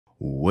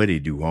What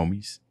it do,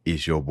 homies?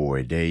 It's your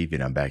boy Dave,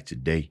 and I'm back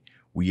today.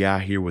 We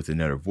out here with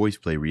another voice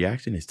play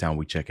reaction. It's time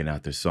we checking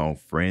out the song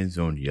Friends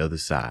on the Other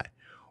Side.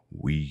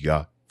 We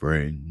got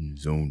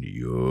friends on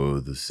the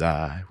other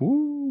side.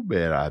 Woo,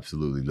 man, I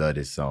absolutely love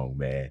this song,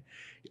 man.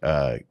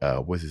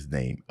 What's his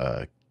name?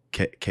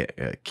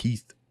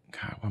 Keith.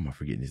 God, why am I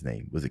forgetting his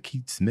name? Was it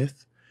Keith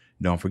Smith?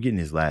 No, I'm forgetting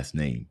his last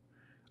name.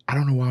 I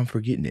don't know why I'm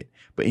forgetting it.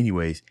 But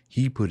anyways,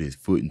 he put his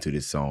foot into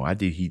this song. I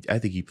think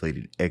he played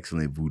an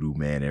excellent voodoo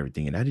man and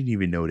everything. And I didn't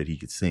even know that he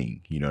could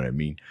sing. You know what I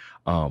mean?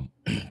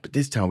 But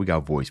this time we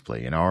got voice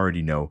play. And I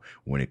already know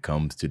when it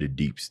comes to the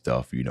deep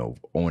stuff, you know,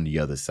 on the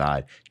other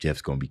side,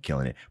 Jeff's going to be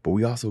killing it. But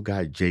we also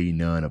got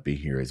J.None up in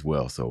here as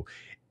well. So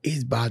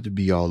it's about to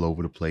be all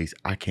over the place.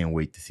 I can't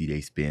wait to see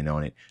they spin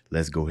on it.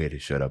 Let's go ahead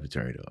and shut up and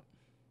turn it up.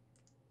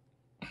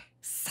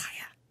 Sire,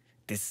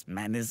 this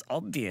man is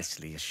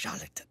obviously a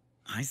charlatan.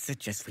 I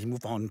suggest we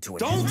move on to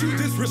it. Don't you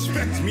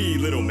disrespect me,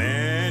 little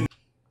man.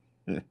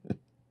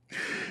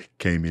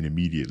 Came in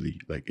immediately.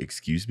 Like,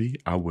 excuse me?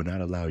 I will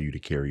not allow you to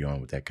carry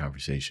on with that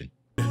conversation.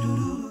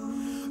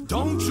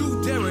 Don't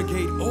you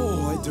derogate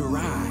or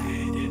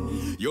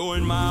deride. You're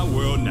in my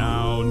world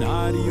now,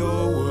 not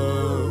your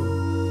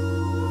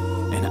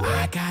world. And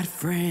I got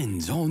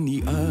friends on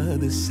the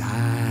other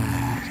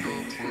side.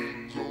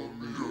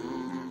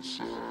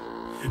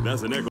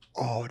 That's an echo.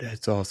 Oh,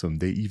 that's awesome.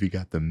 They even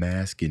got the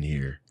mask in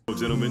here.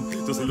 Gentlemen,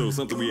 just a little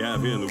something we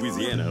have here in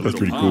Louisiana. A That's little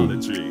pretty cool.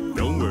 poetry.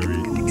 Don't worry.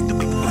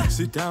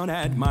 Sit down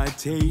at my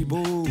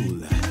table.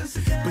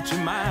 Put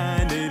your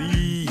mind at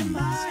ease.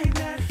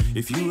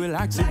 If you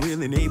relax, it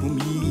will enable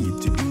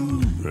me to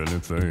do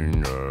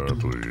anything I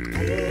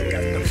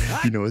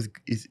please. You know,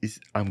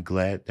 I'm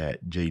glad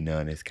that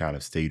J.None has kind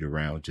of stayed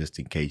around just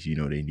in case, you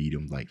know, they need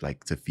him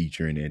like to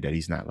feature in there, that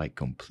he's not like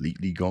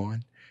completely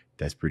gone.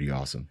 That's pretty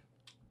awesome.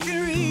 I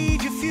can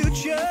read your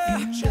future.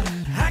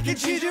 I can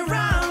cheat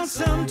around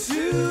some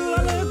too.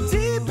 I look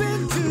deep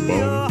into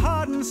your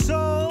heart and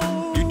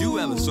soul. You do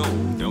have a soul,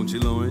 don't you,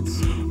 Lawrence?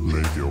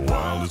 Make your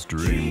wildest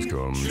dreams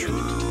come true.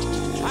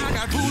 I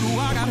got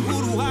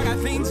voodoo, I got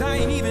things I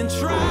ain't even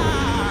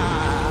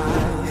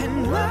tried.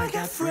 And I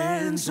got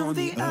friends on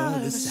the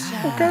other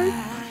side. Okay.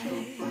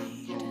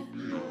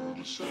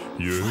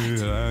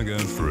 Yeah, I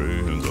got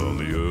friends on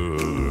the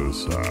other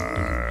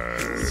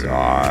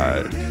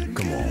side.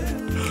 Come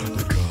on.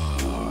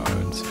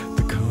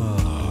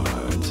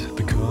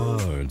 The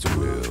cards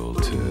will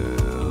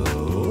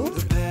tell.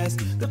 The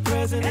past, the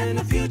present, and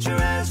the future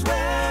as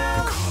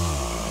well.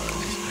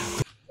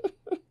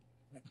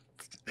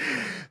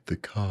 The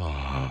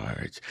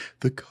cards.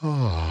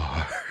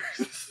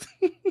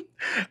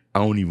 I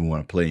don't even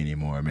want to play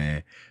anymore,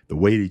 man. The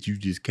way that you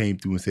just came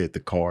through and said the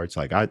cards,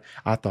 like I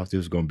thought this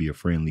was going to be a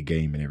friendly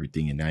game and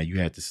everything, and now you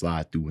had to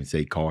slide through and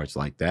say cards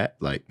like that.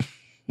 Like,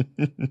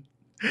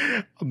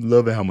 I'm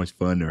loving how much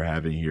fun they're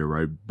having here,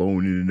 right?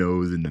 Bone in the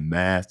nose and the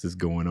mask that's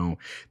going on.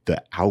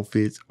 The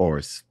outfits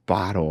are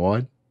spot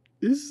on.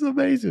 This is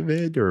amazing,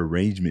 man. Their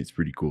arrangement's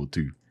pretty cool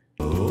too.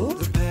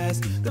 The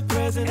past, the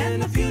present,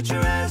 and the future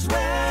as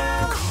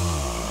well.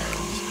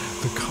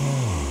 The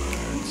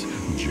cards,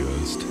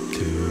 just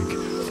take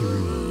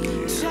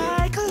 3.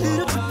 Take a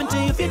little trip into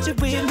your future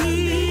with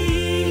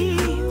me.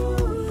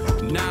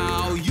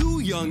 Now, you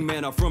young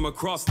men are from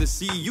across the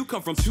sea. You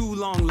come from 2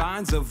 long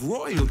lines of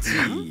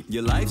royalty.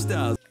 Your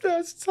lifestyle.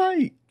 That's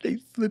tight. They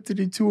flipped it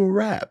into a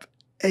rap.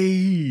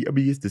 Hey, I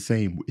mean, it's the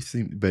same,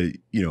 but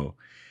you know,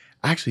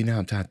 actually now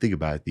I'm trying to think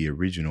about it. The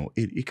original,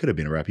 it could have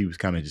been a rap. He was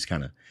kind of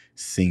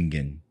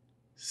singing,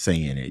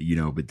 saying it, you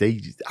know, but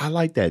I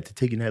like that, to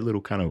taking that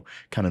little kind of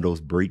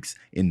those breaks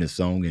in the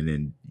song and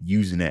then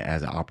using that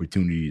as an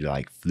opportunity to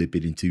like flip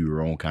it into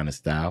your own kind of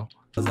style.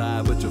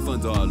 But your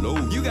funds are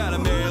low. You got a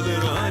married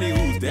little honey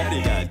whose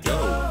daddy got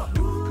dough.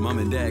 Mom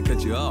and dad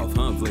cut you off,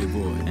 huh,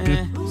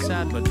 playboy?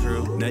 Sad but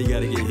true. Now you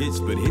gotta get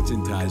hitched, but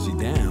hitching ties you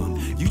down.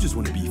 You just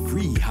want to be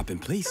free, hopping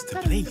place to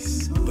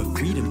place. But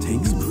freedom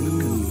takes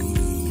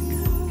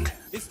green.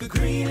 It's the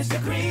green, it's the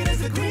green,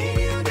 it's the green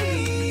you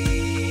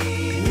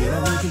need. When I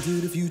look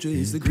into the future,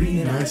 it's the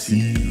green that I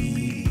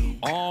see.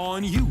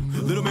 On you,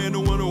 little man,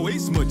 don't wanna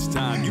waste much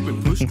time. You've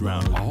been pushed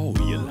around all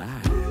your life.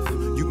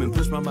 You've been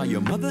pushed around by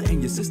your mother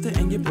and your sister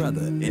and your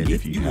brother. And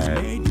if you was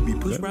married, you'd be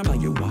pushed around by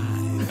your wife.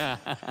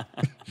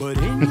 But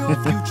in your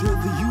future,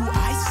 the you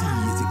I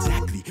see is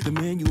exactly the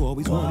man you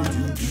always wanted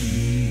to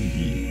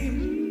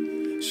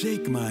be.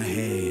 Shake my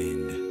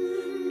hand.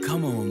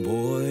 Come on,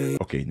 boy.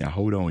 Okay, now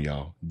hold on,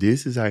 y'all.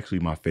 This is actually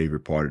my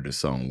favorite part of the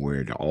song,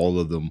 where all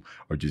of them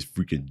are just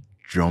freaking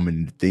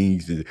drumming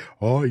things. And,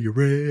 are you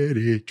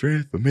ready?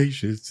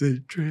 Transformations.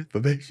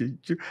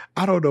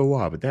 I don't know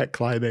why, but that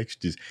climax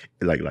just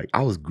like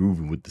I was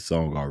grooving with the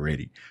song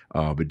already.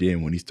 But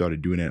then when he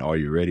started doing that, are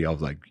you ready? I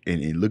was like,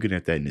 and looking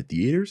at that in the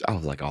theaters, I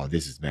was like, oh,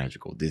 this is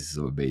magical. This is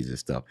some amazing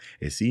stuff.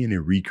 And seeing it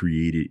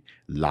recreated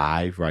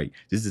live, right?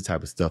 This is the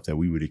type of stuff that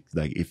we would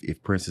like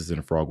if Princess and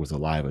the Frog was a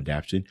live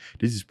adaptation.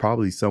 This is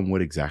probably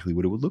somewhat exactly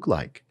what it would look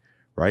like,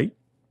 right?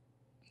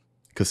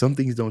 Because some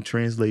things don't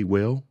translate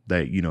well,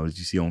 that, you know, as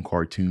you see on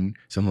cartoon,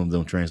 some of them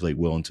don't translate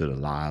well into the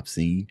live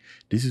scene.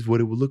 This is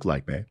what it would look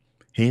like, man.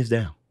 Hands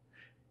down.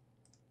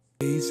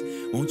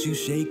 Won't you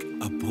shake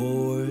a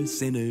poor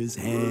sinner's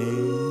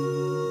hand?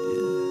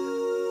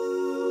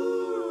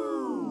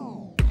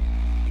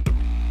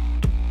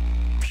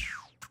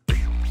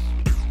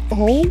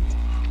 Oh.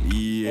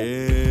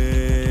 Yes.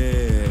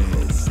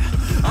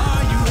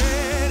 Are you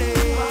ready?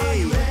 Are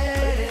you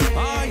ready?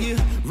 Are you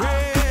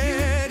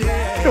ready?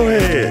 Go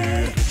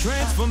ahead.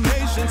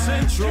 Transformation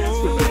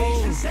Central.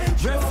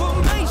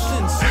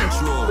 Reformation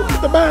Central. Look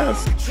at the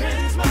mask.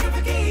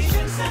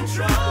 Transmogrification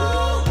Central.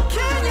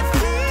 Can you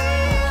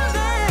feel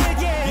that?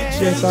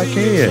 Yeah. Yes, I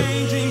can.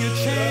 You're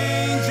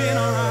changing,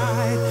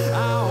 alright. I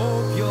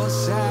hope you're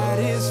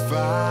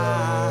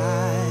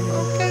satisfied.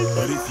 Okay.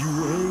 But if you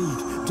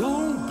ain't,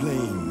 don't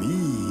blame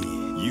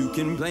me. You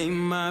can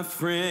blame my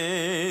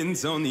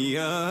friends on the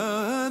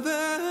other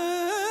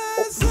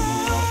side.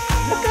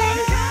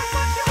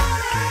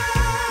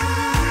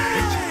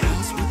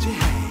 That's what you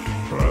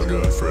have. I've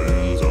got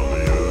friends on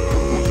the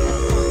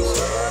other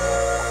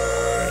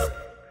side.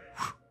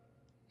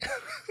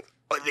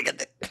 Oh, look at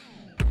that.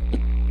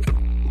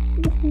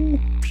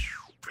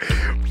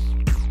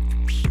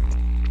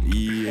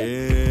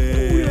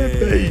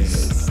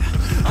 Yes.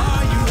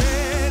 Are you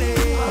ready?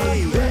 Are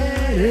you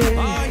ready?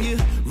 Are you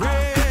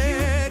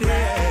ready?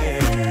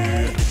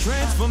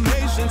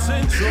 Transformation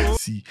Central.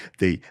 See,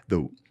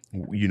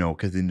 you know,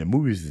 because in the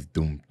movies it's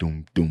doom,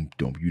 doom, doom,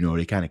 doom. You know,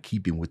 they kind of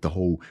keep it with the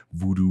whole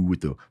voodoo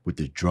with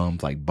the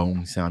drums, like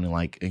bones sounding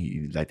like they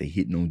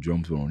hitting on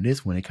drums. But on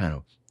this one, they kind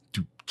of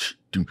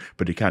doom,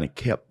 but they kind of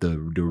kept the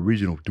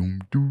original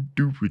doom, doom,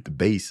 doom with the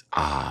bass.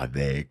 Ah,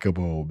 man, come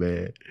on,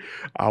 man.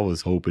 I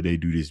was hoping they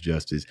do this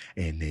justice,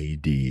 and they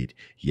did.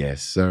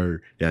 Yes,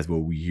 sir. That's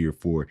what we here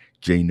for.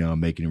 J.None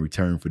making a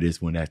return for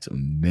this one. That's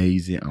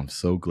amazing. I'm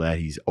so glad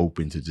he's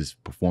open to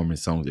just performing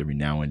songs every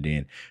now and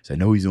then. So I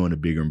know he's on the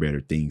bigger and better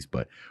things,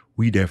 but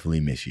we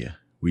definitely miss you.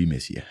 We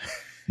miss you.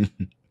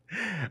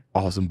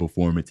 Awesome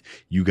performance.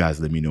 You guys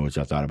let me know what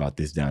y'all thought about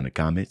this down in the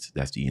comments.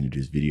 That's the end of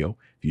this video.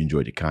 If you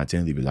enjoyed the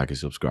content, leave a like and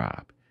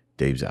subscribe.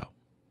 Dave's out.